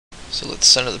So let's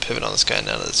center the pivot on this guy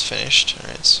now that it's finished.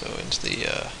 Alright, so into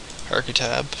the hierarchy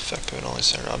tab, effect pivot only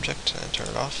centered object, and turn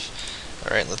it off.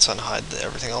 Alright, let's unhide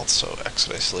everything else, so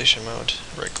exit isolation mode,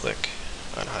 right click,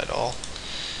 unhide all.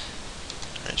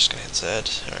 Alright, just gonna hit Z.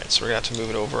 Alright, so we're gonna have to move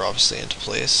it over obviously into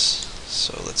place.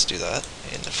 So let's do that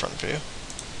in the front view.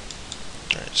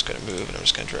 Alright, just gonna move and I'm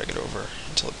just gonna drag it over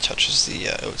until it touches the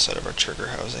outside of our trigger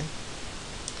housing.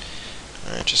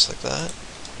 Alright, just like that.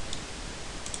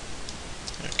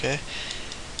 Okay.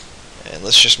 And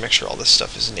let's just make sure all this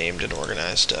stuff is named and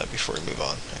organized before we move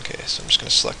on. Okay, so I'm just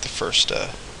gonna select the first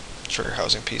trigger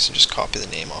housing piece and just copy the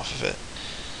name off of it.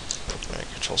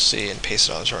 Alright, Control C and paste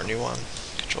it onto our new one.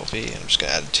 Control V, and I'm just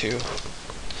going to add a 2.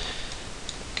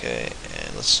 Okay,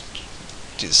 and let's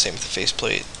do the same with the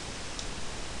faceplate.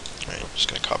 Alright, I'm just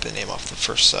going to copy the name off the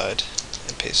first side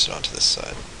and paste it onto this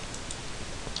side.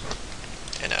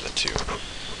 And add a 2.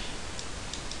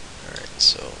 Alright,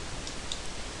 so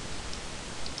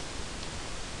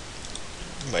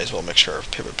we might as well make sure our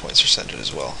pivot points are centered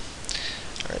as well.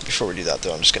 Alright, before we do that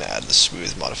though, I'm just going to add the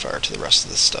smooth modifier to the rest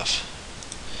of this stuff.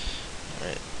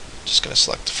 Alright. Just going to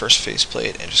select the first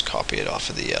faceplate and just copy it off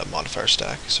of the modifier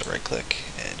stack. So right click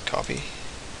and copy.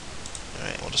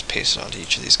 Alright, we'll just paste it onto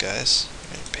each of these guys.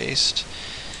 Right, paste.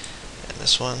 And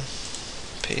this one.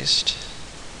 Paste.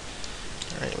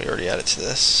 Alright, we already added to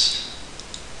this.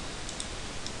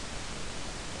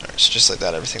 Alright, so just like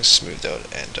that, everything's smoothed out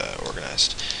and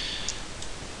organized.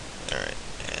 Alright,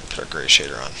 and put our gray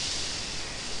shader on.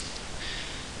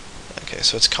 Okay,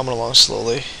 so it's coming along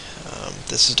slowly.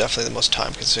 This is definitely the most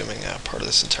time-consuming part of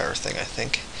this entire thing, I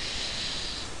think.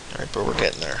 Alright, but we're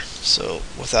getting there. So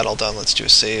with that all done, let's do a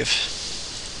save.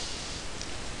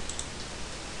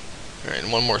 Alright,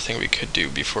 and one more thing we could do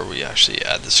before we actually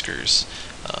add the screws.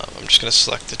 I'm just going to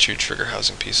select the 2 trigger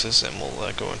housing pieces and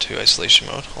we'll go into isolation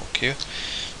mode, Alt Q.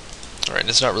 Alright,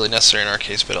 it's not really necessary in our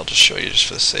case, but I'll just show you just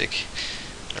for the sake.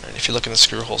 Alright, if you look in the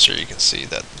screw holes here, you can see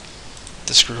that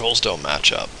the screw holes don't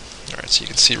match up. Alright, so you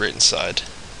can see right inside.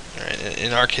 Alright,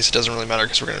 in our case it doesn't really matter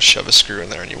because we're going to shove a screw in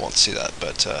there and you won't see that,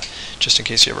 but just in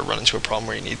case you ever run into a problem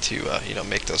where you need to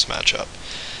make those match up,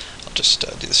 I'll just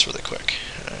do this really quick.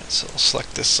 Alright, so we'll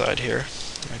select this side here,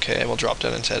 okay, and we'll drop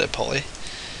down into Edit Poly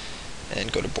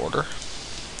and go to Border.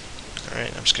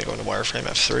 Alright, I'm just going to go into Wireframe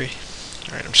F3.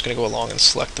 Alright, I'm just going to go along and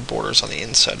select the borders on the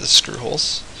inside of the screw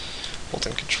holes,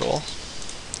 holding Control.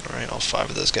 Alright, all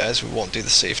 5 of those guys. We won't do the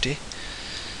safety.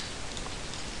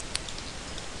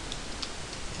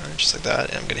 Alright, just like that,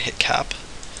 and I'm going to hit Cap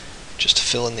just to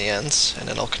fill in the ends, and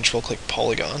then I'll Control click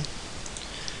Polygon.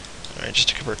 Alright, just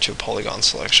to convert to a polygon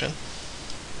selection.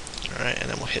 Alright, and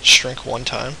then we'll hit Shrink 1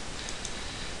 time.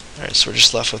 Alright, so we're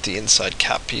just left with the inside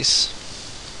cap piece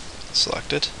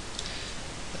selected.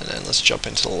 And then let's jump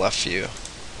into the left view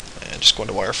and just go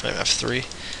into Wireframe F3.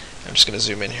 I'm just going to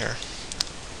zoom in here.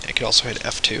 You can also hit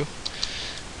F2.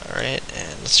 Alright,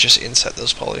 and let's just inset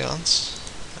those polygons.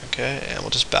 Okay, and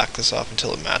we'll just back this off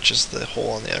until it matches the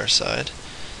hole on the other side.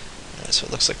 Alright, so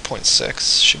it looks like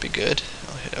 0.6 should be good.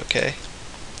 I'll hit OK.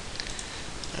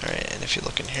 Alright, and if you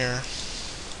look in here,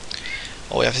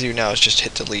 all we have to do now is just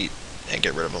hit delete and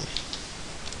get rid of them.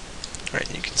 Alright,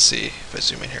 and you can see if I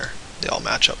zoom in here, they all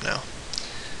match up now.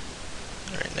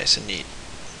 Alright, nice and neat.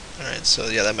 Alright, so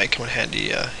yeah, that might come in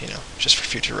handy, just for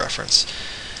future reference.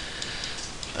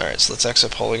 Alright, so let's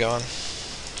exit Polygon,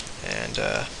 and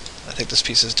I think this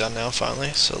piece is done now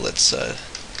finally, so let's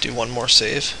do one more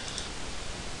save.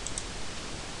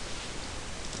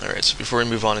 Alright, so before we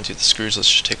move on and do the screws,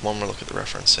 let's just take one more look at the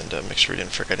reference and make sure we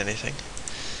didn't forget anything.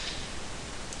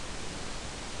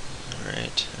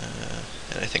 Alright,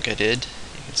 and I think I did.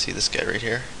 You can see this guy right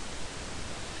here.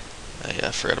 Yeah,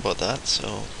 I forgot about that,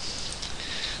 so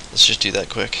let's just do that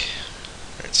quick.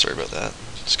 Alright, sorry about that.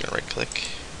 I'm just going to right click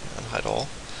and hide all.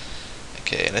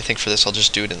 Okay, and I think for this I'll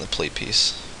just do it in the plate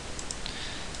piece.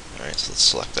 Alright, so let's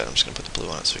select that. I'm just going to put the blue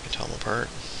on it so we can tell them apart.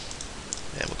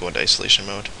 And we'll go into isolation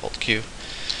mode, Alt Q.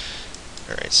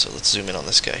 Alright, so let's zoom in on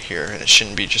this guy here, and it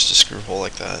shouldn't be just a screw hole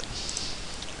like that.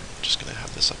 I'm just going to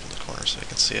have this up in the corner so I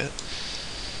can see it.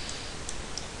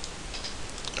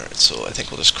 Alright, so I think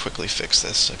we'll just quickly fix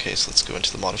this. Okay, so let's go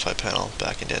into the Modify panel,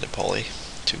 back into Edit Poly,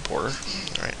 to Border.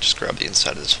 Alright, just grab the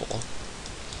inside of this hole,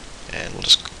 and we'll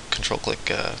just Control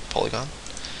click Polygon.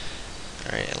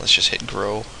 Alright, and let's just hit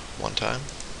Grow 1 time.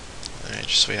 Alright,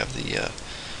 just so we have the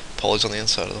polys on the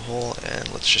inside of the hole,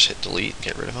 and let's just hit delete and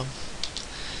get rid of them.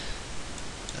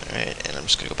 Alright, and I'm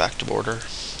just going to go back to Border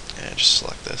and just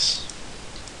select this.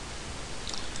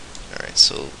 Alright,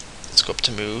 so let's go up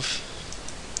to Move.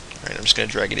 Alright, I'm just going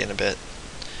to drag it in a bit.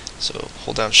 So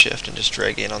hold down Shift and just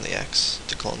drag in on the X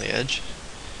to clone the edge.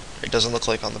 It doesn't look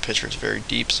like on the picture it's very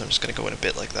deep, so I'm just going to go in a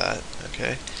bit like that.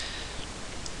 Okay.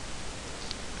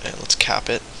 And let's cap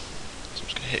it. So I'm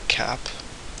just going to hit cap.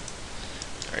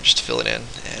 Alright, just to fill it in.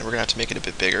 And we're going to have to make it a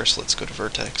bit bigger, so let's go to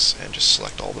vertex and just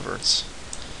select all the verts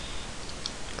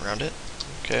around it.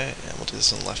 Okay, and we'll do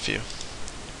this in the left view.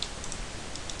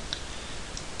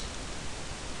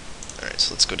 Alright,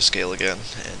 so let's go to scale again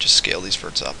and just scale these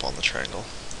verts up on the triangle.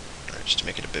 Alright, just to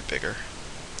make it a bit bigger.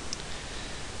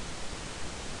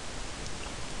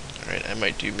 Alright, I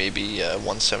might do maybe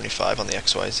 175 on the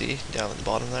XYZ down at the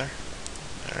bottom there.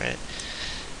 Alright,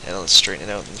 and let's straighten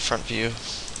it out in the front view.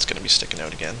 It's going to be sticking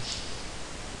out again.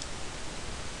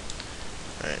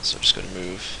 Alright, so I'm just going to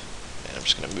move, and I'm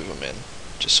just going to move them in,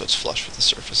 just so it's flush with the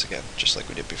surface again, just like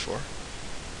we did before.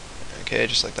 Okay,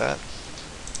 just like that.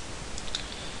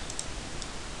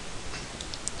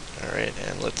 Alright,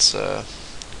 and let's go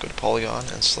to polygon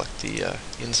and select the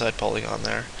inside polygon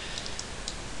there.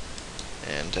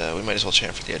 And we might as well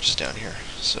chamfer the edges down here.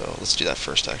 So let's do that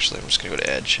first actually. I'm just going to go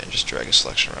to edge and just drag a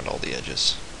selection around all the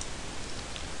edges.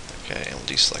 Okay, and we'll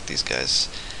deselect these guys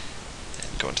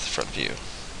and go into the front view.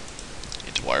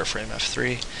 Into wireframe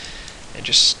F3 and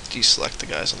just deselect the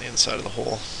guys on the inside of the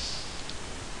hole.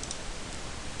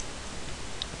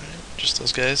 Alright, just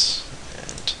those guys.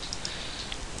 And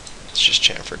let's just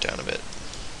chamfer it down a bit.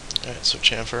 Alright, so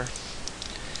chamfer.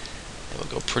 And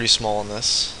we'll go pretty small on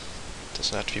this.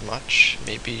 Doesn't have to be much.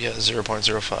 Maybe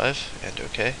 0.05 and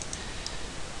okay.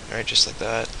 Alright, just like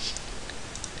that.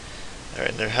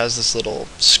 Alright, and there has this little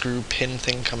screw pin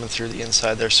thing coming through the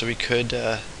inside there, so we could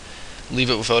leave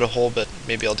it without a hole, but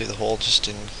maybe I'll do the hole just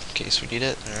in case we need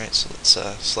it. Alright, so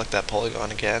let's select that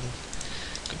polygon again.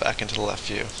 Go back into the left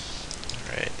view.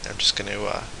 Alright, I'm just going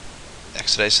to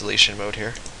exit isolation mode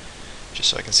here, just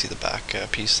so I can see the back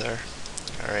piece there.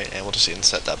 Alright, and we'll just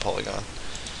inset that polygon.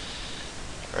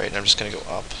 Alright, and I'm just going to go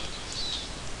up.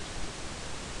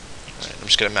 Alright, I'm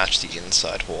just going to match the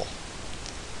inside hole.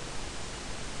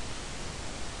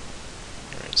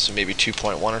 Alright, so maybe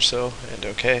 2.1 or so, and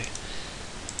okay.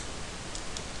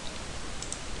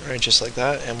 Alright, just like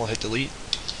that, and we'll hit delete.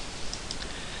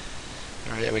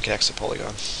 Alright, yeah, we can exit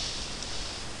polygon.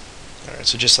 Alright,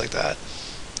 so just like that.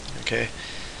 Okay.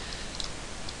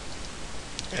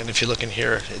 And if you look in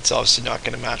here, it's obviously not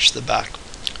going to match the back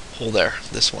hole there.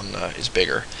 This one is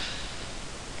bigger.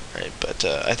 Right, but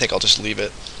I think I'll just leave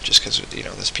it, just because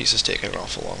this piece has taken an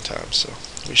awful long time, so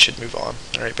we should move on.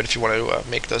 Alright, but if you want to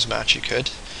make those match, you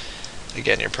could.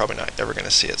 Again, you're probably not ever going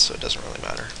to see it, so it doesn't really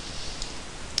matter.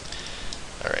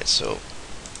 Alright, so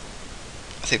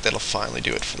I think that'll finally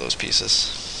do it for those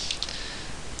pieces.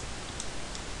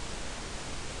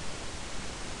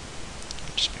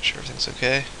 Just make sure everything's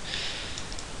okay.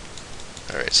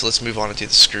 Alright, so let's move on and do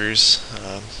the screws.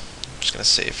 I'm just going to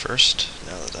save first,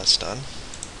 now that that's done.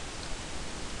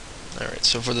 Alright,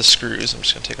 so for the screws, I'm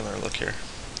just going to take another look here.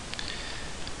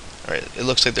 Alright, it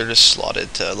looks like they're just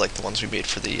slotted like the ones we made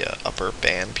for the upper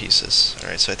band pieces.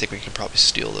 Alright, so I think we can probably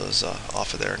steal those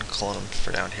off of there and clone them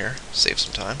for down here, save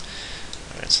some time.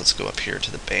 Alright, so let's go up here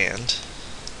to the band.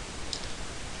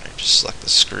 Alright, just select the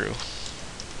screw.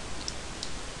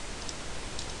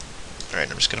 Alright,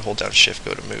 I'm just going to hold down shift,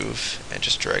 go to move, and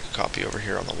just drag a copy over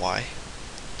here on the Y.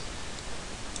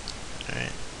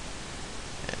 Alright,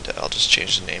 and I'll just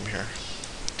change the name here.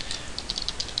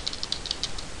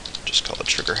 Just call it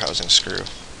trigger housing screw.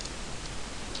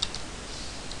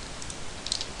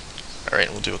 Alright,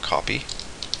 and we'll do a copy.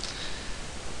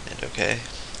 And okay.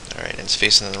 Alright, and it's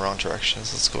facing in the wrong direction,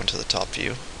 so let's go into the top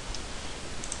view.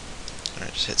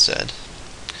 Alright, just hit Z.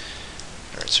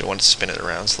 Alright, so we want to spin it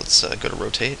around, so let's go to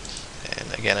rotate.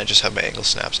 And again, I just have my angle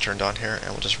snaps turned on here,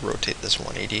 and we'll just rotate this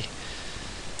 180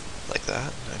 like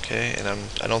that. Okay, and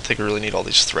I don't think we really need all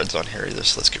these threads on here either,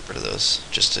 so let's get rid of those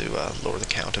just to lower the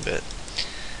count a bit.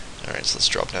 Alright, so let's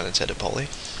drop down into edit poly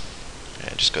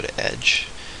and just go to edge.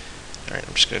 Alright,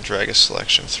 I'm just going to drag a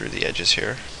selection through the edges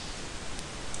here.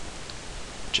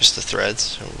 Just the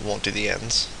threads, we won't do the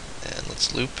ends. And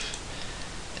let's loop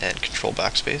and control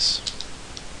backspace.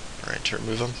 Alright, to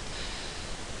remove them.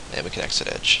 And we can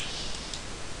exit edge.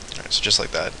 Alright, so just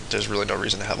like that. There's really no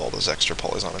reason to have all those extra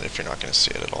polys on it if you're not going to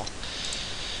see it at all.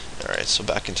 Alright, so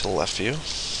back into the left view.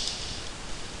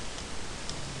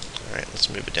 Alright, let's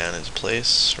move it down into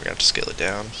place. We're going to have to scale it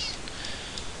down.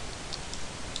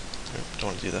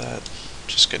 Don't want to do that.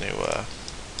 Just going to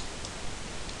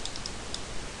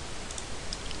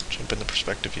jump in the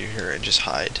perspective view here and just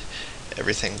hide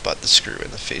everything but the screw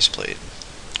and the faceplate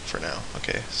for now.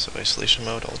 Okay, so isolation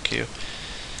mode, Alt Q.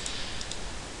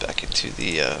 Back into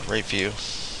the right view.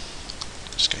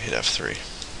 Just going to hit F3.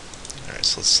 Alright,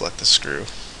 so let's select the screw.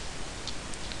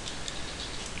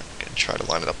 gonna try to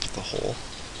line it up with the hole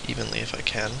evenly if I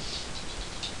can.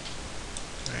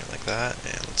 Alright, like that,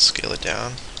 and let's scale it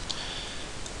down.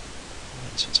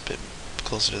 Right, so it's a bit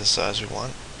closer to the size we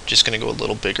want. Just gonna go a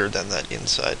little bigger than that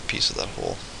inside piece of that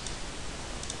hole.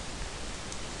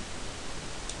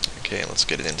 Okay, and let's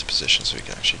get it into position so we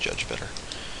can actually judge better.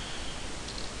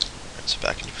 Alright, so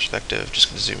back into perspective, just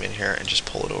gonna zoom in here and just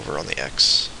pull it over on the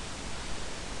X.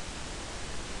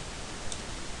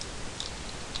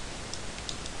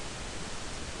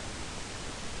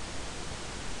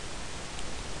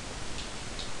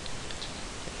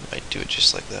 Might do it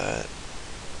just like that.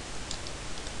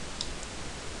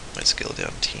 Might scale it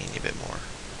down a teeny bit more.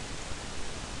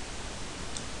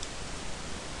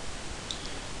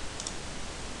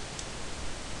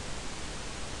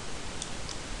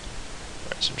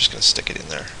 Alright, so I'm just going to stick it in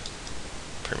there.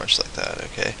 Pretty much like that,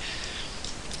 okay?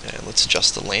 And let's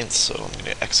adjust the length, so I'm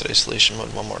going to exit isolation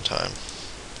mode one more time.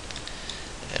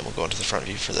 And we'll go into the front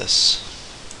view for this.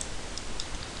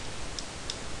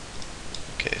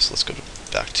 Okay, so let's go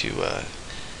back to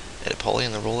edit poly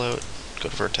in the rollout, go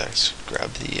to vertex,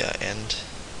 grab the end,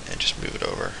 and just move it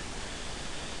over.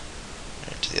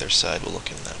 Right, to the other side, we'll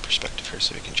look in perspective here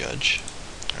so we can judge.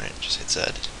 Alright, just hit Z.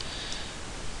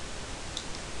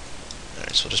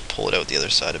 Alright, so we'll just pull it out the other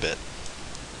side a bit.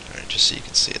 Alright, just so you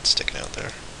can see it sticking out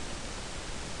there.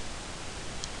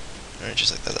 Alright,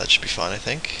 just like that, that should be fine, I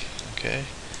think. Okay.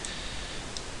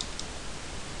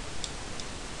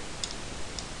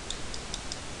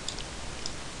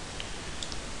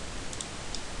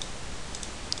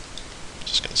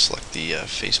 Just going to select the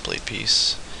faceplate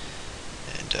piece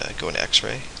and go into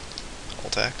X-ray,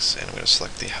 Alt-X, and I'm going to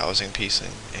select the housing piece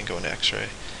and go into X-ray,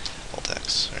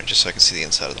 Alt-X, alright, just so I can see the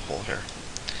inside of the hole here.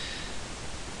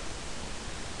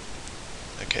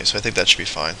 Okay, so I think that should be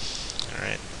fine.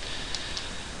 Alright,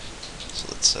 so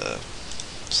let's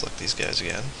select these guys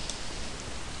again,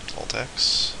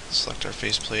 Alt-X, select our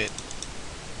faceplate,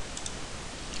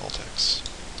 Alt-X.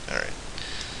 Alright,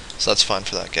 so that's fine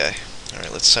for that guy.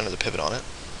 Alright, let's center the pivot on it.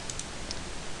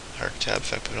 Arc tab,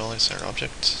 effect pivot only, center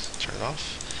object, turn it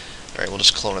off. Alright, we'll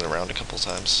just clone it around a couple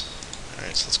times.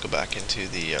 Alright, so let's go back into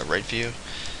the right view.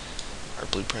 Our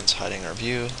blueprint's hiding our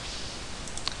view.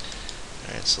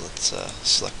 Alright, so let's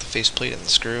select the faceplate and the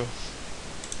screw.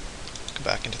 Go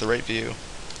back into the right view.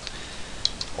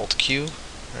 Alt Q.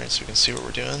 Alright, so we can see what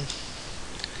we're doing.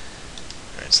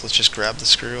 Alright, so let's just grab the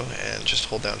screw and just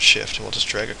hold down Shift, and we'll just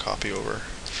drag a copy over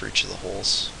for each of the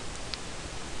holes.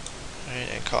 Alright,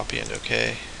 and copy and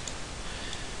OK.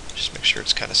 Just make sure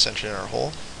it's kind of centered in our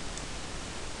hole.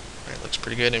 Alright, looks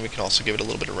pretty good, and we can also give it a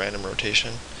little bit of random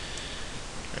rotation.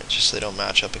 Alright, just so they don't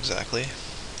match up exactly.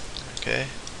 Okay.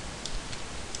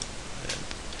 And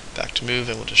back to move,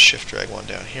 and we'll just shift drag one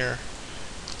down here.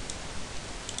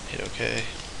 Hit OK.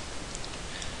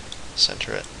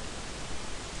 Center it.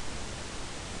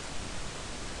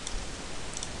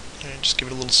 Alright, just give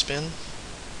it a little spin.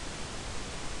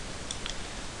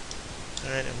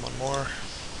 Alright, and one more.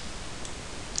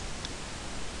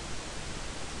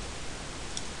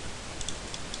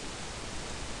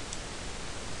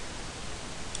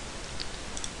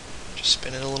 Just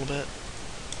spin it a little bit.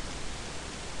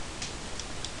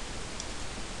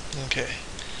 Okay,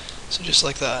 so just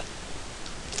like that.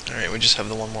 Alright, we just have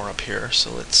the one more up here,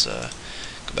 so let's go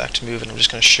back to move, and I'm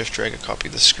just going to shift drag a copy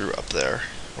of the screw up there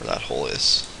where that hole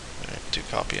is. Alright, do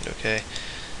copy and OK.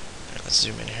 Alright, let's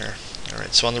zoom in here.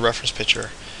 Alright, so on the reference picture,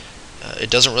 it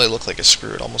doesn't really look like a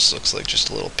screw, it almost looks like just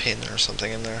a little pin or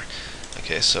something in there.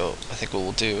 Okay, so I think what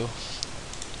we'll do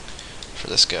for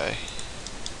this guy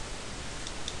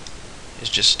is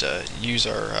just use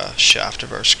our shaft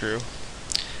of our screw,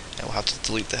 and we'll have to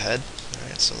delete the head.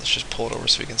 Alright, so let's just pull it over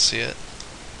so we can see it.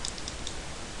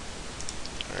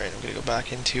 Alright, I'm going to go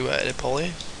back into edit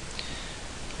poly.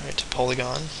 Alright, to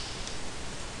polygon.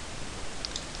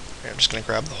 Alright, I'm just going to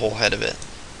grab the whole head of it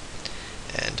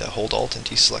and hold Alt and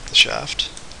deselect the shaft.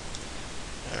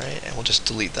 Alright, and we'll just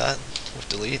delete that with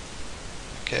delete.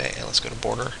 Okay, and let's go to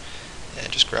border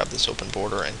and just grab this open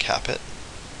border and cap it.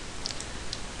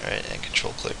 Alright, and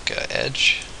control click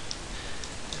edge.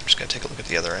 I'm just going to take a look at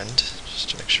the other end just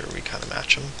to make sure we kind of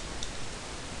match them.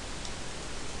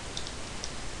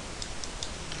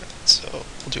 Alright, so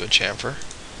we'll do a chamfer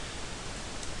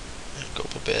and go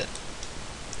up a bit,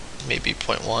 maybe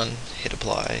 0.1, hit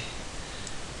apply,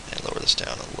 and lower this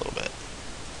down a little bit.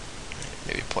 Alright,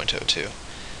 maybe 0.02,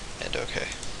 and OK.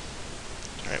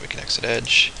 Alright, we can exit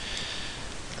edge.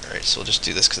 Alright, so we'll just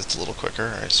do this because it's a little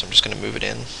quicker. Alright, so I'm just going to move it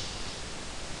in.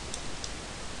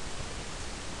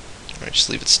 Alright, just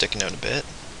leave it sticking out a bit.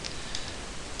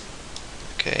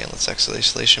 Okay, and let's exit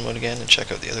isolation mode again and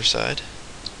check out the other side.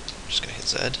 I'm just going to hit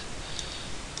Z.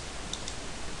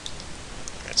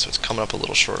 so it's coming up a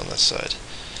little short on this side.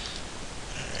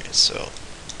 Alright, so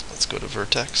let's go to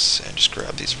vertex and just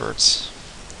grab these verts.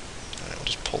 Alright, we'll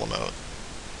just pull them out,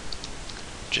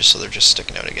 just so they're just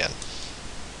sticking out again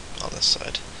on this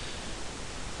side.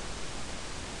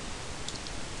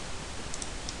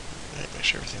 Alright, make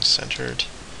sure everything's centered.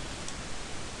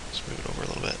 Let's move it over a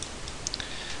little bit.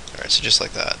 Alright, so just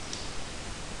like that.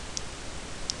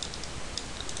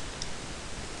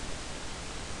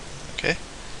 Okay.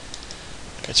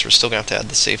 Alright, so we're still going to have to add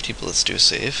the safety, but let's do a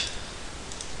save.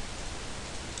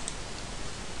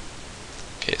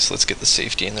 Okay, so let's get the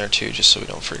safety in there too, just so we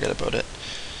don't forget about it.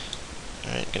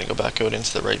 Alright, going to go back out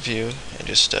into the right view and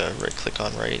just right click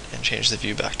on right and change the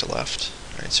view back to left.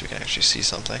 Alright, so we can actually see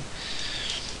something.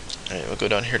 Alright, we'll go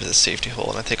down here to the safety hole,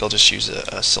 and I think I'll just use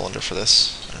a cylinder for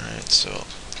this. Alright, so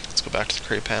let's go back to the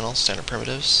create panel, standard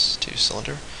primitives, to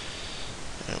cylinder.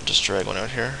 And we'll just drag one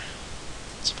out here.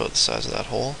 It's about the size of that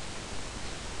hole.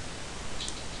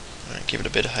 Alright, give it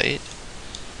a bit of height.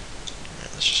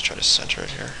 Alright, let's just try to center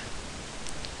it here.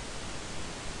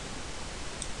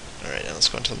 Alright, and let's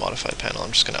go into the modified panel.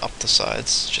 I'm just going to up the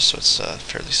sides, just so it's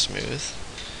fairly smooth.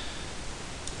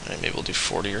 Alright, maybe we'll do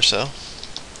 40 or so.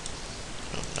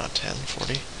 No, not 10,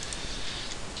 40.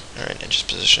 Alright, and just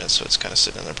position it so it's kind of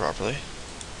sitting in there properly.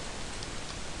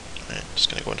 Alright,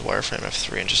 just going to go into wireframe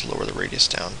F3 and just lower the radius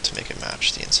down to make it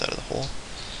match the inside of the hole.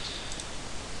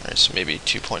 Alright, so maybe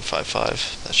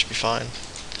 2.55, that should be fine.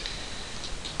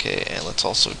 Okay, and let's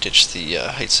also ditch the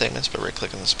height segments by right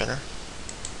clicking the spinner.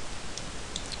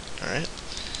 Alright,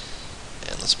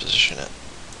 and let's position it.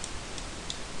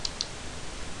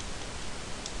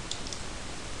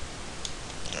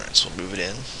 Alright, so we'll move it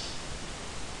in.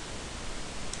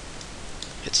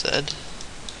 Hit Z.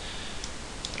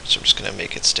 Alright, so I'm just going to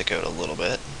make it stick out a little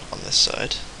bit on this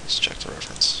side. Let's check the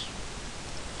reference.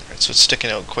 Alright, so it's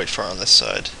sticking out quite far on this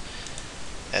side,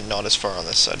 and not as far on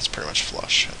this side. It's pretty much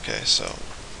flush. Okay, so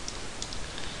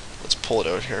let's pull it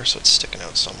out here so it's sticking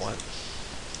out somewhat.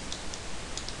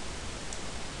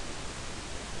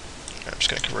 I'm just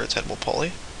going to convert it to editable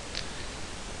poly.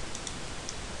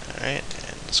 Alright,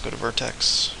 and let's go to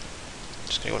vertex. I'm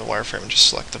just going to go into wireframe and just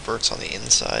select the verts on the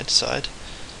inside side.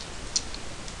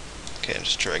 Okay, and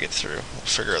just drag it through. We'll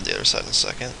figure out the other side in a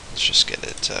second. Let's just get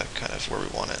it kind of where we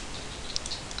want it.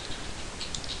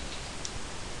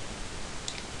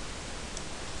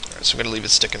 Alright, so I'm going to leave it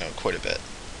sticking out quite a bit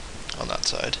on that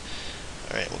side.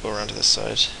 Alright, we'll go around to this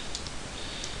side.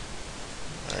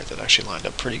 Alright, that actually lined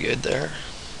up pretty good there.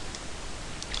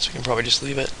 So we can probably just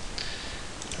leave it.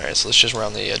 Alright, so let's just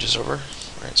round the edges over.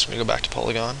 Alright, so I'm going to go back to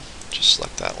polygon. Just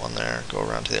select that one there, go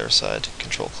around to the other side,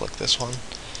 control click this one.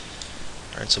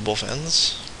 Alright, so both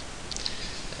ends.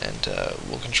 And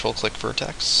we'll control click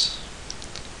vertex.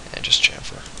 And just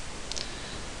chamfer.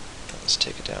 Let's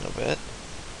take it down a bit.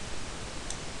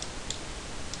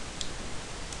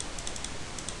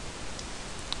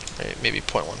 Alright, maybe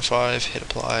 0.15, hit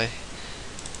apply.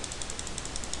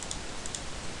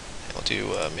 We'll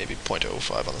do maybe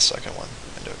 0.05 on the second one,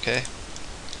 and OK.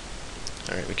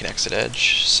 Alright, we can exit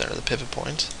edge, center the pivot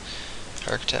point,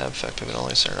 arc tab, effect pivot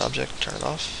only, center object, turn it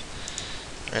off.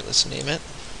 Alright, let's name it.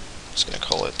 I'm just going to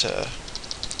call it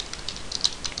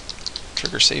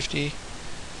trigger safety.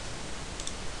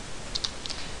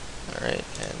 Alright,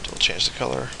 and we'll change the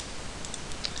color.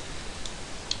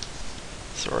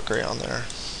 Throw a gray on there.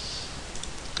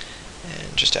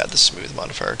 And just add the smooth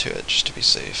modifier to it, just to be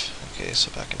safe. Okay,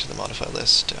 so back into the modify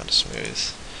list, down to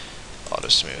smooth, auto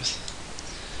smooth.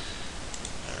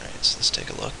 Alright, so let's take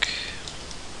a look.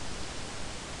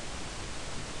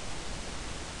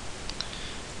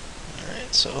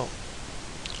 Alright, so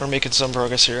we're making some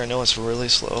progress here. I know it's really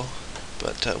slow,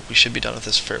 but we should be done with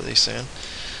this fairly soon.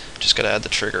 Just got to add the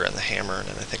trigger and the hammer, and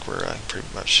I think we're pretty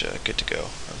much good to go.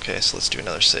 Okay, so let's do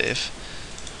another save.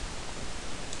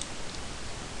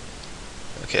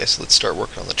 Okay, so let's start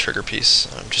working on the trigger piece.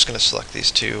 I'm just going to select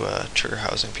these two trigger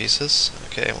housing pieces.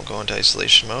 Okay, and we'll go into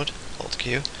isolation mode, Alt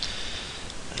Q.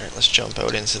 Alright, let's jump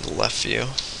out into the left view.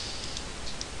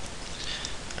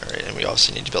 Alright, and we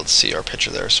also need to be able to see our picture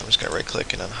there, so I'm just going to right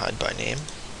click and unhide by name,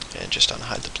 and just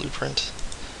unhide the blueprint,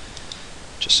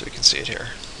 just so we can see it here.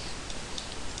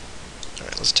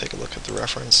 Alright, let's take a look at the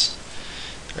reference.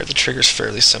 Alright, the trigger's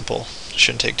fairly simple,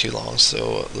 shouldn't take too long,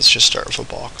 so let's just start with a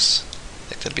box.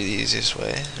 I think that'd be the easiest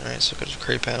way. Alright, so go to the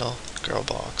create panel, grab a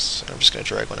box, and I'm just going to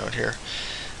drag one out here.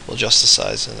 We'll adjust the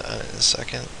size in a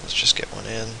second. Let's just get one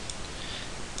in,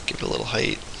 give it a little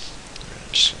height. Alright,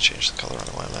 I'm just going to change the color on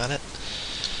it while I'm at it.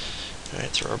 Alright,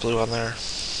 throw our blue on there.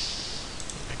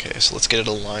 Okay, so let's get it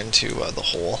aligned to the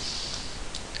hole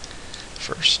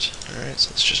first. Alright,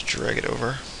 so let's just drag it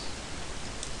over.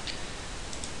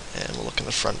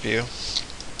 the front view.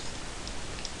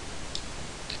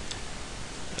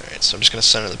 Alright, so I'm just going to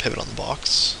center the pivot on the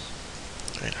box.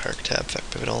 Alright, hierarchy tab,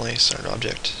 effect pivot only, centered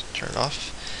object, turn it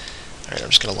off. Alright, I'm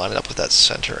just going to line it up with that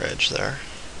center edge there.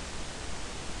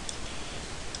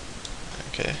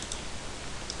 Okay.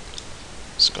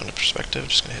 Let's go into perspective,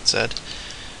 just going to hit Z.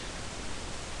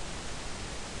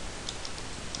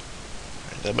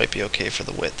 Alright, that might be okay for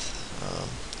the width.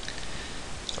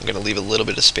 I'm going to leave a little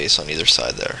bit of space on either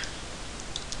side there.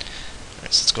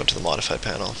 Alright, so let's go into the modify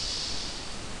panel.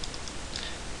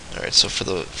 Alright, so for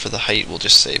the height we'll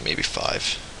just say maybe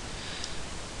 5.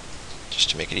 Just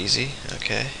to make it easy.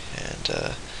 Okay, and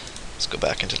let's go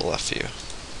back into the left view.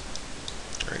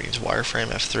 We're going to use wireframe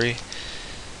F3.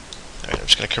 Alright, I'm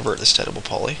just going to convert this to editable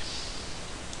poly.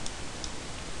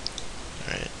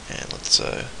 Alright, and let's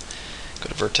go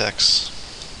to vertex.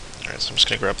 Alright, so I'm just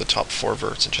going to grab the top 4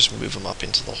 verts and just move them up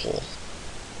into the hole.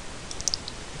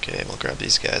 Okay, and we'll grab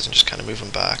these guys and just kind of move them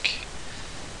back.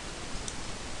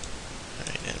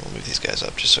 Alright, and we'll move these guys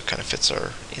up just so it kind of fits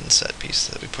our inset piece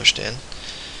that we pushed in.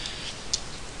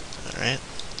 Alright,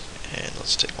 and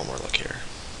let's take one more look here.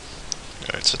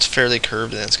 Alright, so it's fairly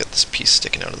curved and then it's got this piece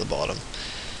sticking out of the bottom.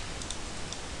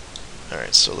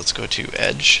 Alright, so let's go to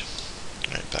edge.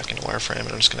 Alright, back into wireframe, and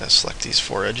I'm just going to select these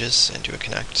 4 edges and do a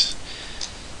connect.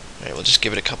 Alright, we'll just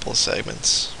give it a couple of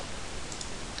segments.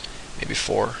 Maybe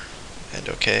 4, and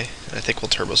OK. And I think we'll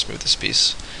turbo smooth this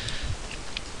piece.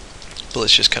 But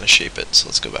let's just kind of shape it. So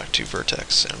let's go back to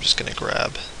vertex, and I'm just going to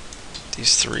grab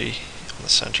these 3 on the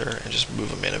center and just move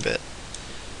them in a bit.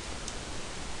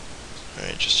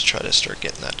 Alright, just to try to start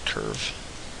getting that curve.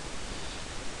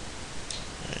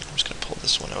 Alright, I'm just going to pull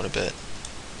this one out a bit.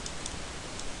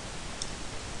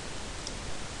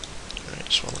 Alright,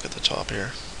 just want to look at the top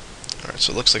here. Alright,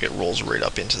 so it looks like it rolls right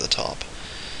up into the top.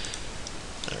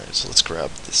 Alright, so let's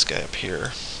grab this guy up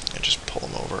here and just pull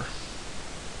him over.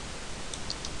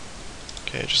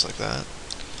 Okay, just like that.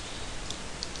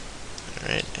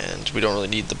 Alright, and we don't really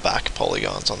need the back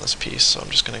polygons on this piece, so I'm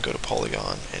just going to go to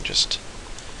polygon and just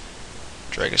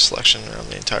drag a selection around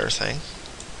the entire thing.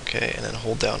 Okay, and then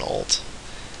hold down Alt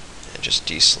and just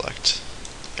deselect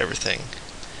everything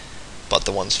but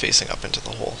the ones facing up into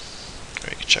the hole.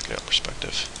 Alright, you can check it out in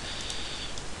perspective.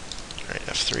 Alright,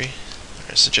 F3.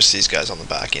 Alright, so just these guys on the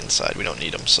back inside, we don't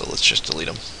need them, so let's just delete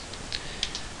them.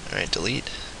 Alright, delete,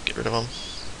 get rid of them.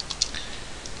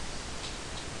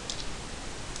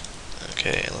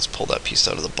 Okay, and let's pull that piece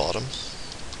out of the bottom.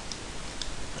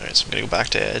 Alright, so I'm going to go back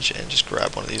to edge and just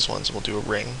grab one of these ones and we'll do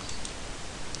a ring.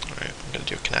 Alright, I'm going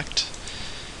to do a connect.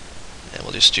 And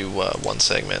we'll just do one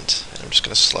segment, and I'm just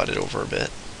going to slide it over a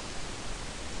bit.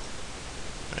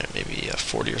 Alright, maybe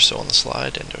 40 or so on the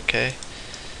slide, and OK.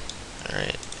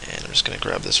 Alright, and I'm just going to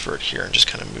grab this vert here and just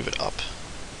kind of move it up.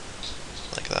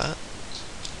 Like that.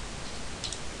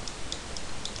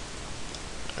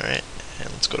 Alright,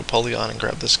 and let's go to polygon and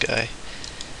grab this guy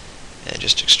and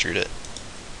just extrude it.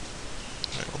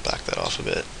 Alright, we'll back that off a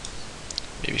bit.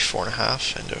 Maybe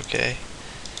 4.5 and OK.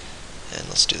 And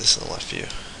let's do this in the left view.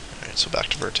 Alright, so back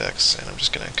to vertex, and I'm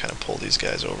just going to kind of pull these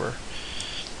guys over.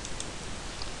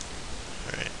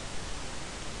 Alright.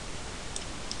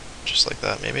 Just like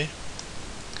that, maybe.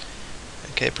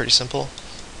 Okay, pretty simple.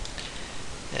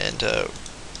 And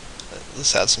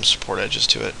let's add some support edges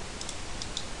to it.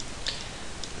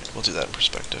 We'll do that in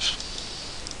perspective.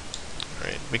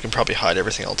 Alright, we can probably hide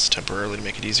everything else temporarily to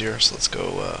make it easier, so let's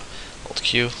go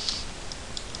Alt-Q.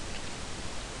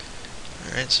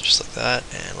 Alright, so just like that,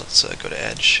 and let's go to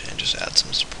edge and just add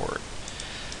some support.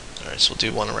 Alright, so we'll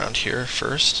do one around here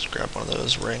first, grab one of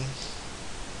those, ring,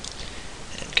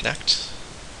 and connect.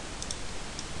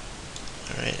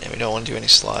 Alright, and we don't want to do any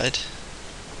slide.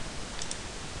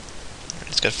 Alright,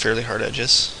 it's got fairly hard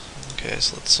edges. Okay,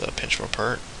 so let's pinch them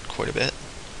apart quite a bit.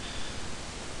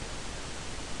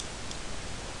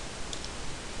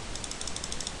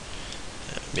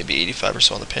 Maybe 85 or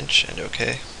so on the pinch, and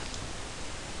OK.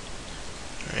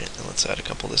 Alright, then let's add a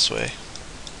couple this way.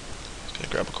 Just gonna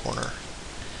grab a corner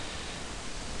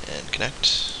and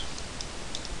connect.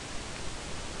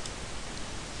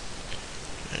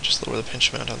 And just lower the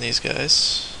pinch amount on these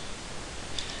guys.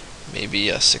 Maybe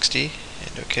 60,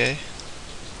 and OK.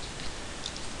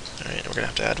 Alright, we're gonna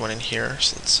have to add one in here,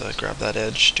 so let's grab that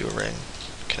edge, do a ring,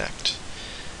 connect.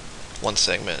 One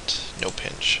segment, no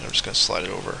pinch, and I'm just gonna slide it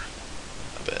over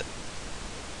a bit.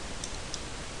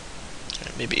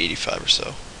 Alright, maybe 85 or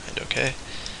so, and OK.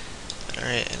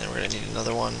 Alright, and then we're going to need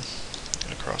another one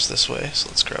across this way, so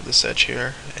let's grab this edge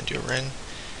here and do a ring,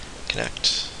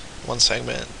 connect, one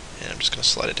segment, and I'm just going to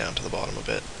slide it down to the bottom a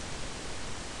bit.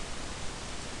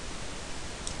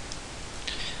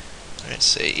 Alright,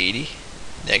 say 80,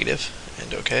 negative,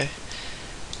 and OK.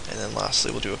 And then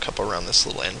lastly, we'll do a couple around this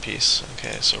little end piece.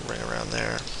 Okay, so ring around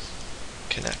there,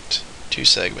 connect 2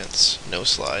 segments, no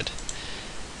slide,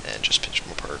 and just pinch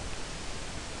them apart.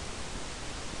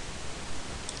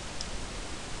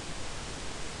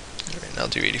 Alright, now I'll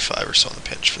do 85 or so on the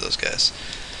pinch for those guys,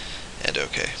 and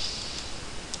OK.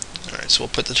 Alright, so we'll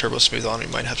put the turbo smooth on. We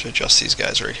might have to adjust these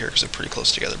guys right here because they're pretty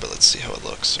close together, but let's see how it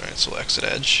looks. Alright, so we'll exit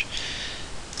edge,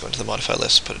 go into the modify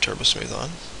list, put a turbo smooth on.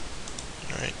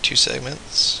 Alright, 2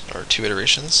 segments, or 2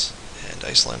 iterations, and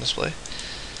ice line display.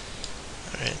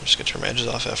 Alright, I'm just going to turn my edges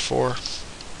off, F4.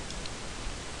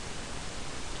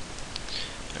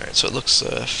 Alright, so it looks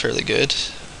fairly good.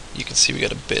 You can see we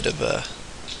got a bit of a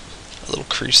little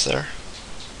crease there.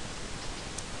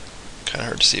 Kind of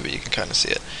hard to see, but you can kind of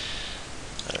see it.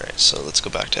 Alright, so let's go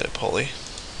back to edit poly.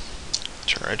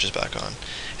 Turn our edges back on.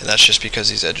 And that's just because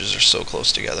these edges are so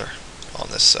close together on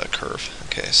this curve.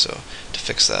 Okay, so to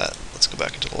fix that, let's go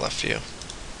back into the left view.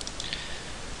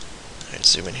 Alright,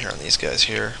 zoom in here on these guys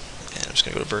here, and I'm just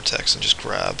going to go to vertex and just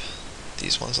grab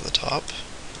these ones at the top.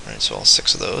 Alright, so all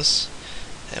 6 of those.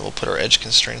 And we'll put our edge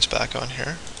constraints back on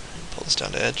here. Pull this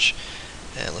down to edge.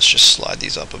 And let's just slide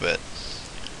these up a bit.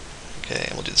 Okay,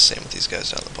 and we'll do the same with these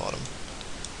guys down at the bottom.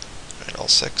 Alright, all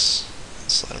 6.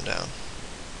 And slide them down.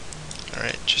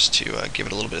 Alright, just to give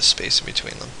it a little bit of space in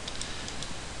between them.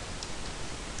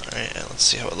 Alright, and let's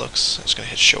see how it looks. I'm just going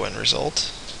to hit show end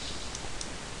result.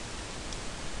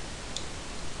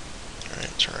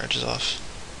 Alright, turn our edges off.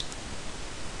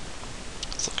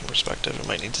 Let's look in perspective. I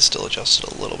might need to still adjust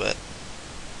it a little bit.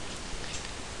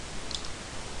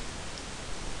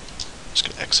 Just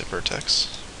going to exit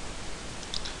vertex.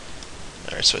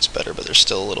 Alright, so it's better, but there's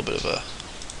still a little bit of a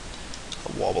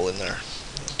wobble in there.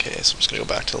 Okay, so I'm just going to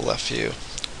go back to the left view,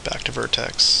 back to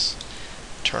vertex,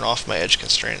 turn off my edge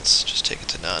constraints, just take it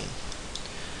to none.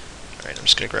 Alright, I'm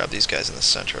just going to grab these guys in the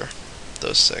center,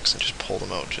 those 6, and just pull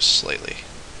them out just slightly.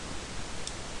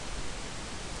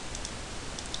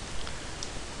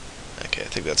 Okay, I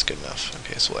think that's good enough.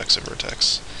 Okay, so we'll exit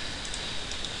vertex.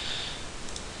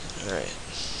 Alright,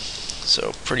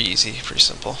 so pretty easy, pretty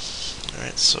simple.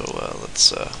 Alright, so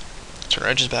let's turn our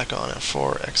edges back on,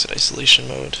 F4, exit isolation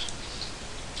mode.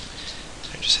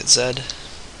 And just hit Z. Alright,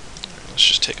 let's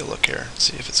just take a look here,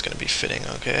 see if it's going to be fitting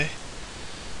okay.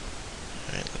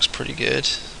 Alright, looks pretty good.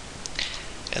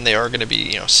 And they are going to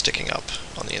be, sticking up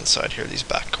on the inside here, these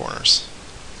back corners.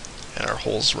 And our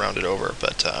hole's rounded over,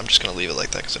 but I'm just going to leave it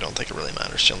like that because I don't think it really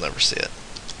matters. You'll never see it.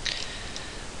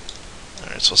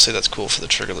 Alright, so we'll say that's cool for the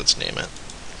trigger. Let's name it.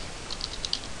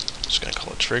 Just going to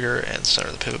call it trigger and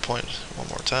center the pivot point one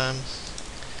more time.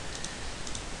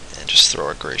 And just throw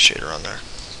our gray shader on there.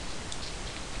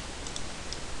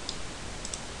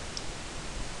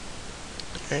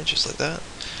 Alright, just like that.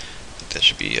 I think that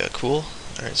should be cool.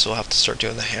 Alright, so we'll have to start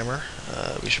doing the hammer.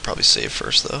 We should probably save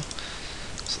first though.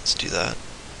 So let's do that.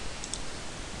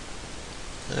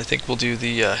 And I think we'll do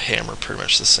the hammer pretty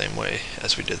much the same way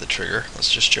as we did the trigger.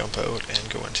 Let's just jump out and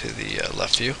go into the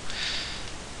left view.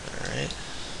 Alright.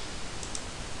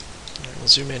 We'll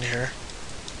zoom in here.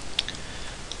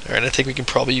 Alright, I think we can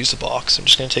probably use the box. I'm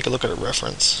just going to take a look at a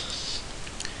reference.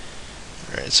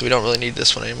 Alright, so we don't really need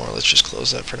this one anymore. Let's just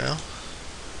close that for now.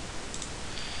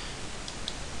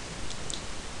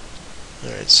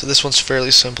 Alright, so this one's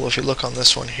fairly simple. If you look on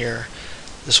this one here,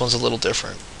 this one's a little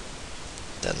different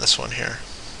than this one here.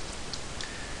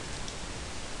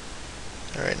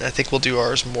 Alright, and I think we'll do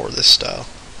ours more this style.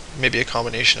 Maybe a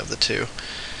combination of the two.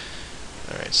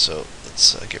 Alright, so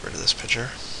let's get rid of this picture.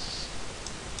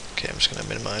 Okay, I'm just going to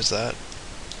minimize that.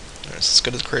 Alright, so let's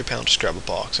go to the create panel, just grab a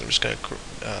box. I'm just going to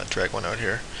drag one out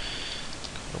here.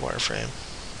 Go to wireframe.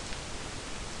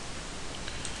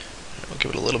 Alright, we'll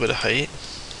give it a little bit of height.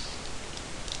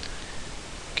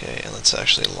 Okay, and let's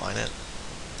actually align it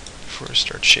before we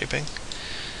start shaping.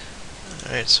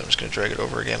 Alright, so I'm just going to drag it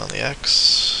over again on the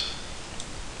X.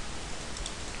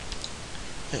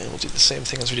 And we'll do the same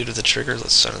thing as we did with the trigger.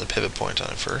 Let's center the pivot point on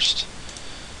it first.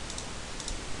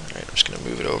 Alright, I'm just going to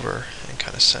move it over and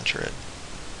kind of center it.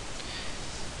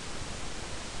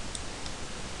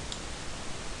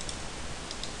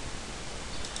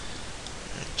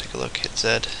 Alright, take a look, hit Z.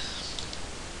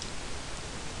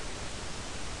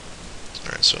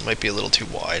 Alright, so it might be a little too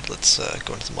wide. Let's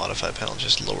go into the modify panel and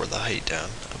just lower the height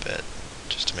down a bit,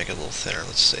 just to make it a little thinner.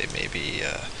 Let's say maybe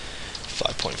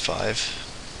 5.5.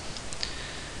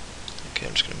 Okay,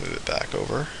 I'm just going to move it back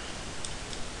over.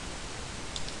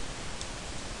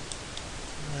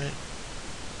 Alright.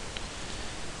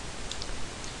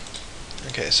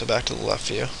 Okay, so back to the left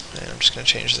view, and I'm just going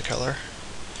to change the color.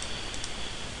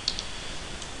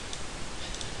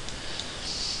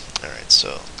 Alright,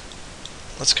 so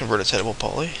let's convert it to editable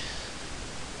poly.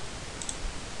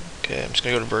 Okay, I'm just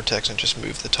going to go to vertex and just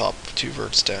move the top 2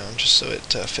 verts down just so it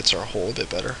fits our hole a bit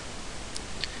better.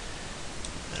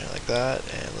 And like that,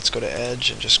 and let's go to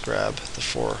edge and just grab the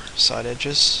 4 side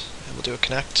edges, and we'll do a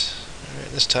connect.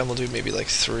 Alright, this time we'll do maybe like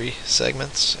 3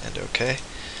 segments, and okay.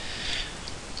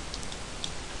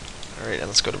 Alright, and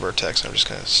let's go to vertex, and I'm just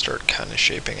going to start kind of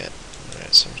shaping it.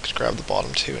 Alright, so I'm just going to grab the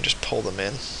bottom 2 and just pull them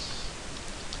in.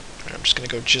 Alright, I'm just going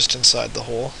to go just inside the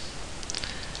hole.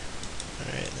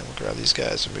 Alright, and then we'll grab these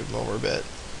guys and move them over a bit.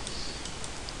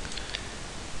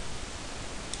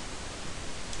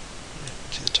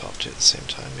 Right, do the top 2 at the same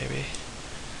time, maybe.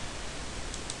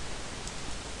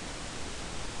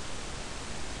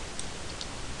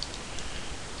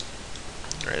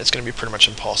 Alright, it's going to be pretty much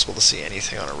impossible to see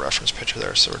anything on a reference picture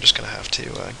there, so we're just going to have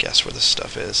to guess where this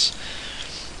stuff is.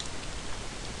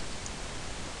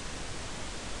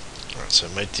 Alright, so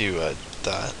I might do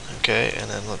that, okay, and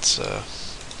then let's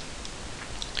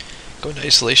go into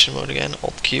isolation mode again,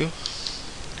 Alt-Q,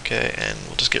 okay, and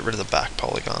we'll just get rid of the back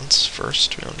polygons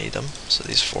first, we don't need them, so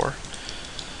these 4,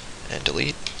 and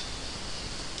delete.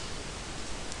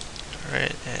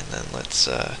 Alright, and then let's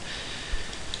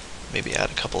maybe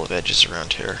add a couple of edges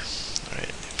around here. Alright,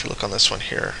 if you look on this one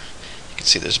here, you can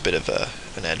see there's a bit of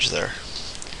an edge there.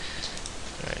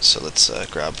 Alright, so let's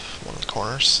grab one of the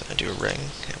corners and do a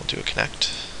ring, and we'll do a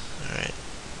connect. Alright,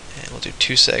 and we'll do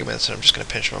 2 segments, and I'm just going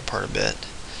to pinch them apart a bit.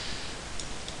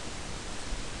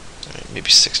 Alright, maybe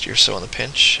 60 or so on the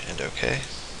pinch, and okay.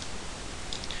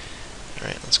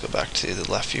 Alright, let's go back to the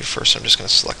left view first. I'm just going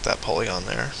to select that polygon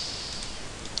there.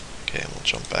 Okay, and we'll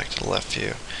jump back to the left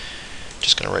view.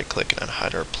 Just going to right click and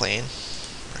unhide our plane,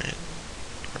 right,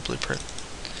 our blueprint.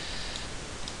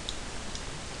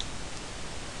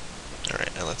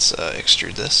 Alright, now let's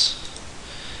extrude this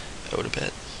out a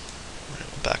bit. Right,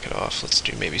 we'll back it off. Let's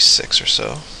do maybe 6 or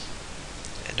so,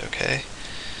 and okay.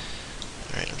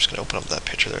 Alright, I'm just going to open up that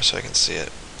picture there so I can see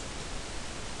it.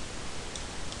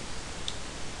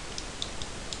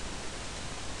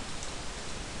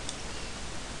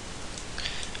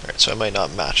 Alright, so I might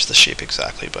not match the shape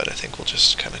exactly, but I think we'll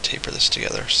just kind of taper this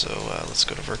together. So let's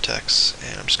go to vertex,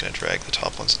 and I'm just going to drag the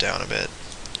top ones down a bit.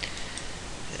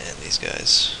 And these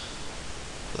guys,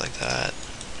 like that.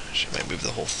 Actually, I might move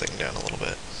the whole thing down a little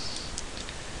bit.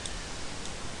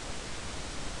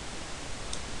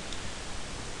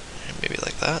 And maybe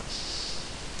like that.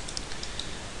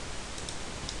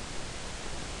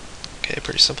 Okay,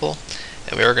 pretty simple.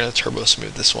 And we are going to turbo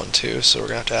smooth this one too, so we're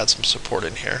going to have to add some support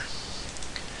in here.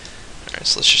 Alright,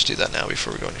 so let's just do that now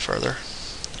before we go any further.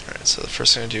 Alright, so the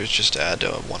first thing to do is just add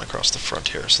one across the front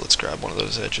here. So let's grab one of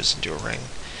those edges and do a ring.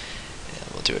 And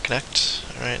we'll do a connect.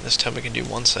 Alright, this time we can do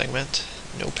 1 segment,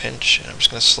 no pinch, and I'm just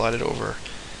going to slide it over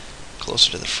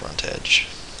closer to the front edge.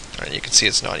 Alright, you can see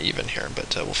it's not even here,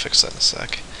 but we'll fix that in a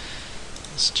sec.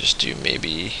 Let's just do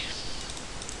maybe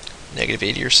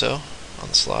 -80 or so on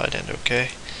the slide, and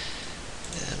okay.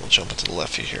 And we'll jump into the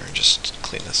left view here and just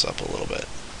clean this up a little bit.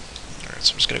 Alright,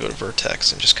 so I'm just going to go to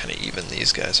vertex and just kind of even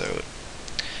these guys out.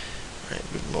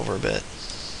 Alright, move them over a bit.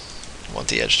 I want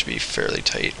the edge to be fairly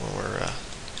tight when we're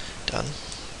done.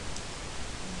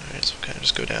 Alright, so kind of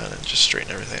just go down and just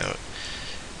straighten everything out.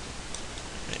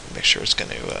 Right, make sure it's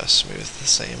going to smooth the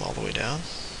same all the way down.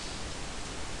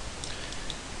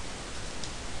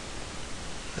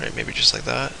 Alright, maybe just like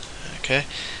that. Okay,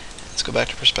 let's go back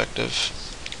to perspective.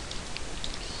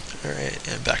 Alright,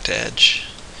 and back to edge.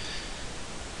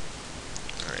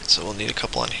 Alright, so we'll need a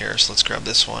couple on here, so let's grab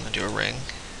this one and do a ring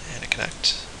and a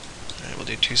connect. Alright, we'll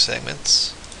do 2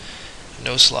 segments,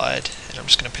 no slide, and I'm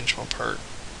just going to pinch them apart.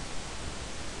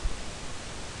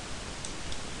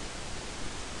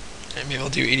 And maybe I'll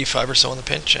do 85 or so on the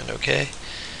pinch, and okay.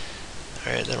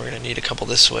 Alright, then we're going to need a couple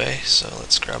this way, so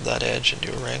let's grab that edge and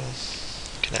do a ring,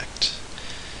 connect.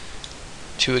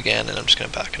 2 again, and I'm just going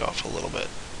to back it off a little bit.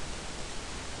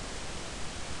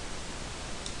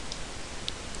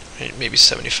 Maybe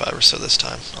 75 or so this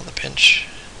time on the pinch,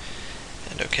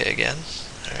 and okay again.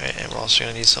 Alright, and we're also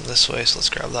going to need some this way, so let's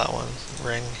grab that one,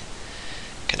 ring,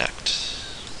 connect.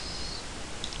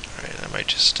 Alright, I might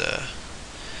just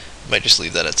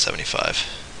leave that at 75,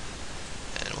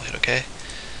 and we'll hit okay.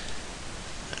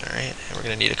 Alright, and we're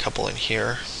going to need a couple in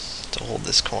here to hold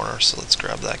this corner, so let's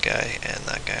grab that guy and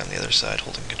that guy on the other side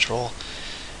holding control,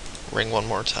 ring one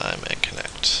more time, and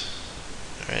connect.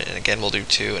 Alright, and again we'll do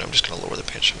 2, and I'm just going to lower the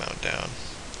pinch amount down.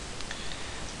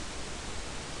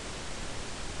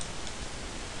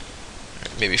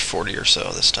 Alright, maybe 40 or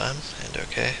so this time, and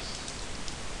okay.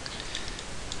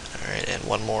 Alright, and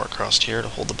one more across here to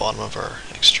hold the bottom of our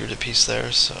extruded piece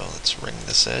there, so let's ring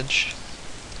this edge.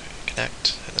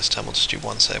 connect, and this time we'll just do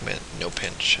one segment, no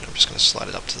pinch, and I'm just going to slide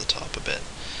it up to the top a bit.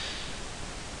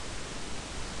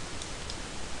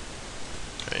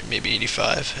 Alright, maybe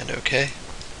 85, and OK.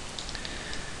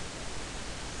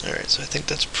 Alright, so I think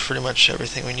that's pretty much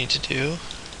everything we need to do.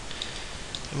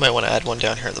 We might want to add one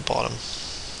down here at the bottom.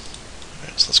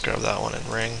 Alright, so let's grab that one and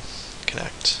ring,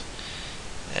 connect,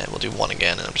 and we'll do one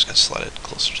again, and I'm just going to slide it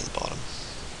closer to the bottom.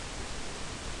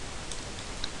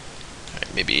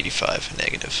 Alright, maybe 85,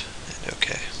 negative, and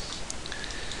OK.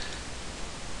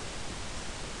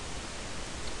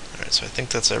 Alright, so I think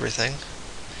that's everything.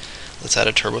 Let's add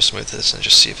a turbo smooth to this and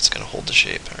just see if it's going to hold the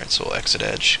shape. Alright, so we'll exit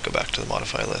edge, go back to the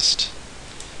modify list,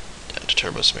 down to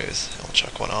turbo smooth, and we'll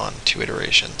chuck one on, 2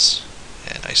 iterations,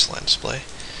 and isoline display.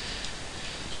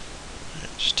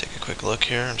 Alright, just take a quick look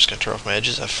here. I'm just going to turn off my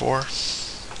edges, F4.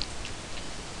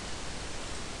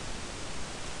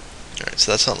 Alright,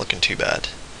 so that's not looking too bad.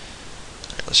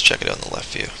 Alright, let's check it out in the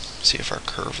left view, see if our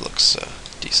curve looks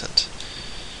decent.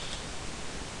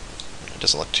 It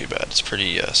doesn't look too bad, it's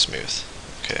pretty smooth.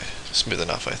 Okay, smooth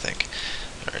enough, I think.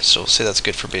 Alright, so we'll say that's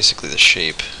good for basically the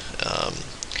shape.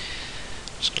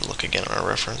 Just going to look again at our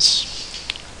reference.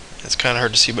 It's kind of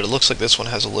hard to see, but it looks like this one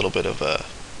has a little bit of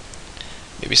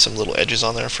maybe some little edges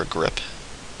on there for grip.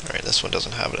 Alright, this one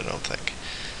doesn't have it, I don't think.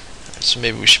 Alright, so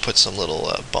maybe we should put some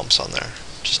little bumps on there,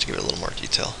 just to give it a little more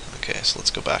detail. Okay, so let's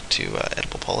go back to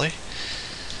editable poly.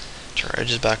 Turn our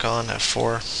edges back on,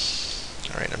 F4.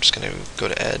 Alright, I'm just going to go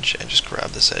to edge and just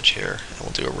grab this edge here, and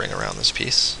we'll do a ring around this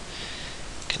piece.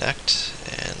 Connect,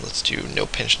 and let's do no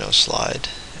pinch, no slide,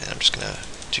 and I'm just going to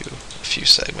do a few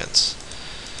segments.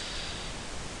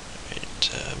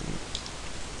 Alright,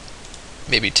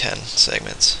 maybe 10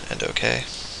 segments, and OK.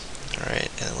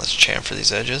 Alright, and let's chamfer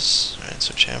these edges. Alright,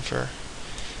 so chamfer,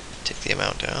 take the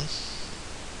amount down.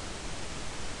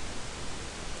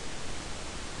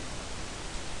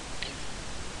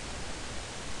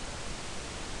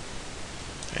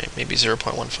 Alright, maybe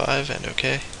 0.15, and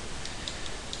OK.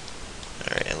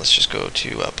 Alright, and let's just go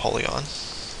to polygon.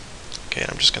 Okay,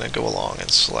 and I'm just going to go along and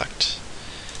select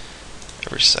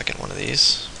every second one of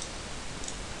these.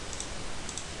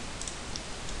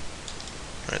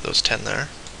 Alright, those 10 there.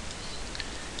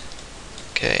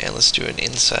 Okay, and let's do an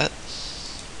inset.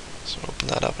 So open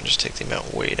that up and just take the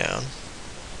amount way down.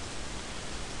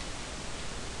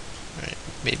 Alright,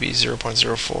 maybe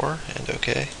 0.04, and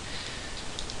OK.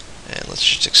 And let's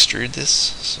just extrude this.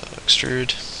 So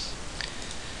extrude,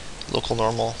 local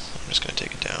normal, I'm just going to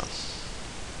take it down.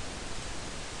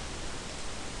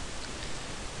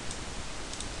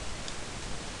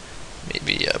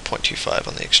 Maybe 0.25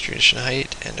 on the extrusion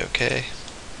height, and OK.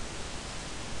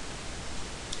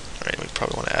 Alright, we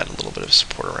probably want to add a little bit of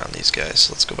support around these guys,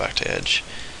 so let's go back to edge.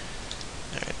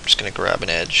 Alright, I'm just going to grab an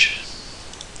edge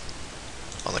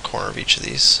on the corner of each of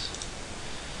these.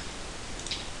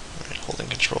 Alright, holding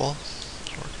control,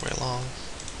 work our way along.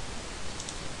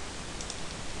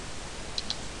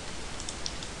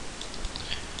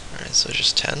 Alright, so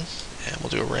just 10, and we'll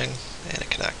do a ring and a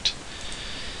connect.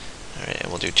 Alright, and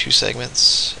we'll do 2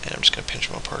 segments, and I'm just going to pinch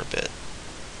them apart a bit.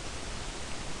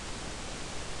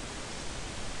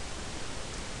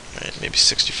 Alright, maybe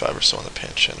 65 or so on the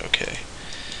pinch, and OK.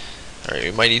 Alright,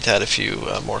 we might need to add a few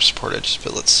more support edges,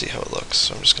 but let's see how it looks.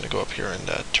 So I'm just going to go up here and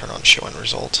turn on show end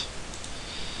result.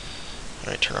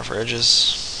 Alright, turn off our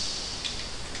edges.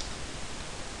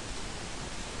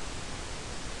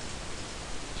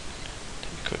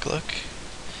 Take a quick look.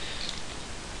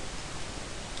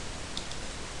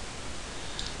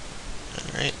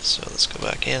 Alright, so let's go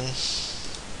back in. I'm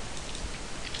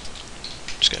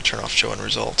just going to turn off show end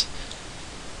result.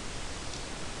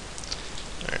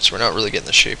 Alright, so we're not really getting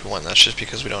the shape we want. That's just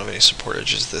because we don't have any support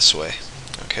edges this way.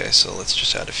 Okay, so let's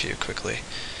just add a few quickly.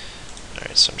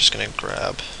 Alright, so I'm just going to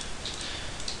grab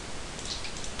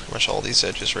pretty much all these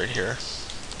edges right here.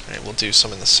 Alright, we'll do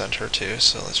some in the center too,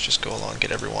 so let's just go along and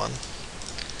get everyone.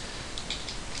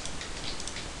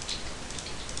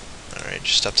 Alright,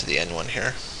 just up to the end one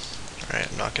here.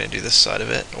 Alright, I'm not going to do this side of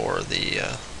it or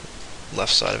the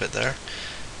left side of it there.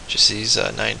 Just these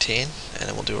 19, and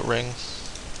then we'll do a ring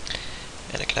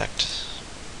and a connect.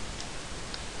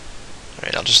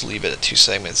 Alright, I'll just leave it at 2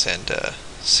 segments and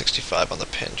 65 on the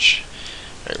pinch.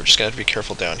 Alright, we're just going to have to be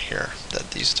careful down here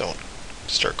that these don't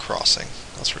start crossing,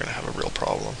 else we're going to have a real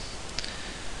problem.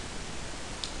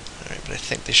 Alright, but I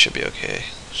think they should be okay.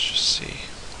 Let's just see.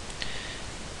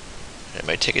 It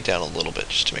might take it down a little bit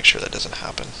just to make sure that doesn't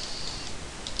happen.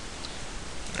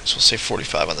 Alright, so we'll say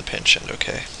 45 on the pinch and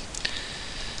OK.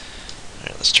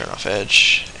 Alright, let's turn off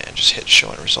edge and just hit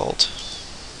show end result.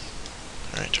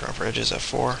 Alright, turn off our edges,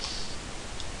 F4.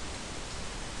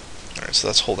 Alright, so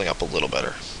that's holding up a little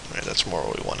better. Alright, that's more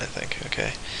what we want, I think.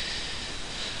 Okay.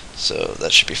 So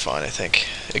that should be fine, I think.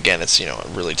 Again, it's, a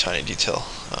really tiny detail.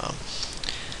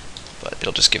 But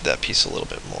it'll just give that piece a little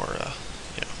bit more,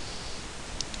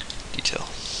 detail.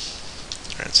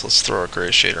 Alright, so let's throw our gray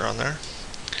shader on there.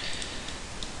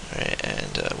 Alright,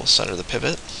 and we'll center the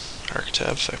pivot.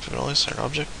 Arc-tab, effect pivot only, center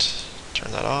object.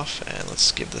 Turn that off, and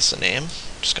let's give this a name.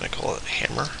 I'm just going to call it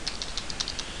hammer.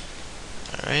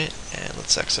 Alright, and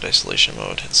let's exit isolation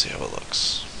mode and see how it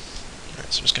looks.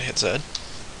 Alright, so I'm just going to hit Z. Alright,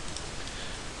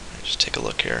 just take a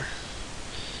look here.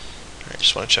 Alright,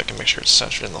 just want to check and make sure it's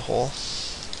centered in the hole.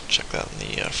 Check that in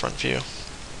the front view.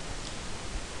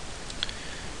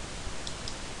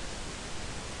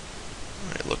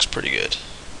 Alright, it looks pretty good.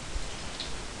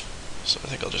 So I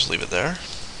think I'll just leave it there.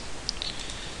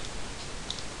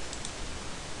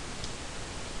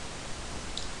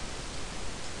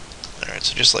 Alright,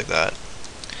 so just like that.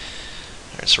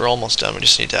 Alright, so we're almost done. We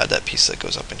just need to add that piece that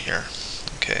goes up in here.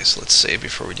 Okay, so let's save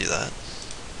before we do that.